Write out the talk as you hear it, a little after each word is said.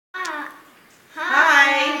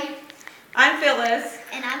Phyllis.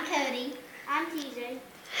 And I'm Cody. I'm TJ.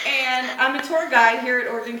 And I'm a tour guide here at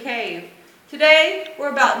Oregon Cave. Today, we're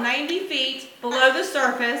about 90 feet below the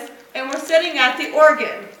surface, and we're sitting at the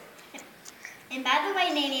organ. And by the way,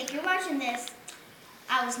 Nanny, if you're watching this,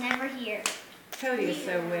 I was never here. Cody is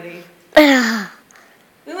so witty.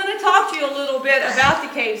 We want to talk to you a little bit about the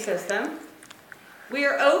cave system. We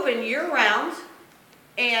are open year-round,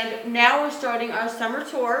 and now we're starting our summer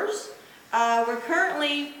tours. We're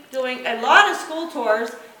currently doing a lot of school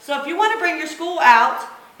tours, so if you want to bring your school out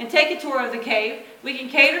and take a tour of the cave, we can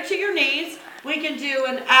cater to your needs. We can do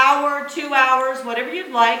an hour, 2 hours, whatever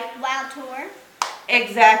you'd like. Wow tour.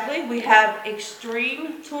 Exactly. We have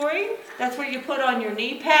extreme touring. That's where you put on your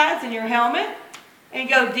knee pads and your helmet and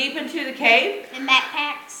go deep into the cave. And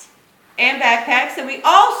backpacks. And backpacks. And we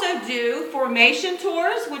also do formation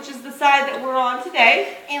tours, which is the side that we're on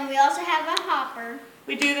today. And we also have a hopper.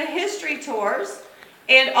 We do the history tours.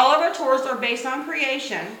 And all of our tours are based on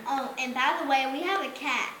creation. Oh, and by the way, we have a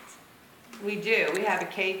cat. We do. We have a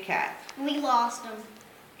cave cat. We lost him.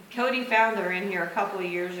 Cody found her in here a couple of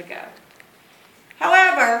years ago.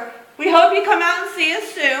 However, we hope you come out and see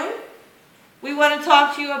us soon. We want to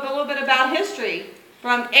talk to you a little bit about history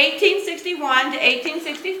from 1861 to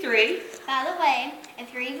 1863. By the way,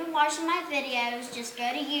 if you're even watching my videos, just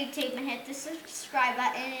go to YouTube and hit the subscribe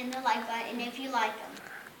button and the like button if you like them.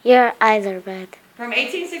 Your eyes are red. From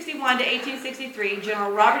 1861 to 1863,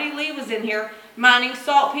 General Robert E. Lee was in here mining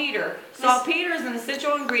saltpeter. Saltpeter is an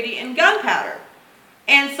essential ingredient in gunpowder.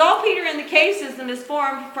 And saltpeter in the cave system is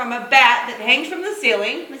formed from a bat that hangs from the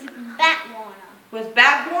ceiling. With bat guano. With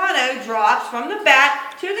bat guano drops from the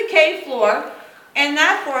bat to the cave floor, and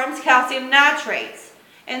that forms calcium nitrates.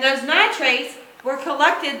 And those nitrates were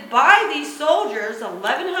collected by these soldiers.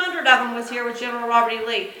 1,100 of them was here with General Robert E.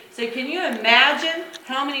 Lee. So can you imagine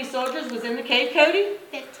how many soldiers was in the cave, Cody?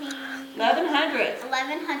 1,500. 1,100.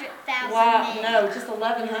 1,100,000 Wow, men. no, just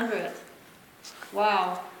 1,100.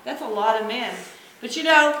 Wow, that's a lot of men. But you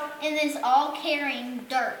know, And it's all carrying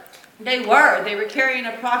dirt. They were carrying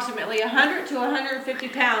approximately 100 to 150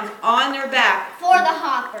 pounds on their back. For the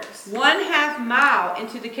hoppers. 1/2 mile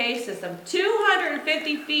into the cave system,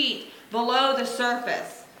 250 feet below the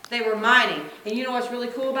surface. They were mining. And you know what's really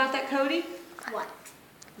cool about that, Cody? What?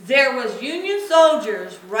 There was Union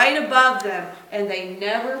soldiers right above them, and they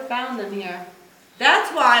never found them here.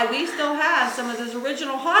 That's why we still have some of those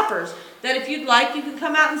original hoppers that if you'd like, you can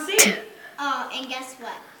come out and see. And guess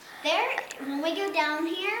what? When we go down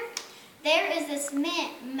here, there is this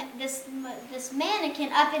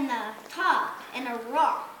mannequin up in the top in a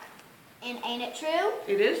rock. And ain't it true?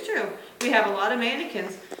 It is true. We have a lot of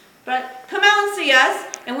mannequins. But come out and see us,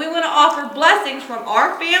 and we want to offer blessings from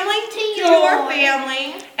our family to your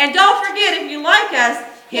family. And don't forget, if you like us,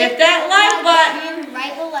 hit that like button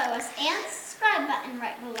right below us and subscribe button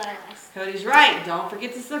right below us. Cody's right. Don't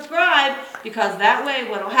forget to subscribe, because that way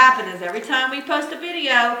what will happen is every time we post a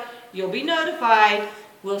video, you'll be notified.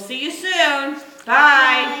 We'll see you soon.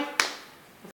 Bye. Bye.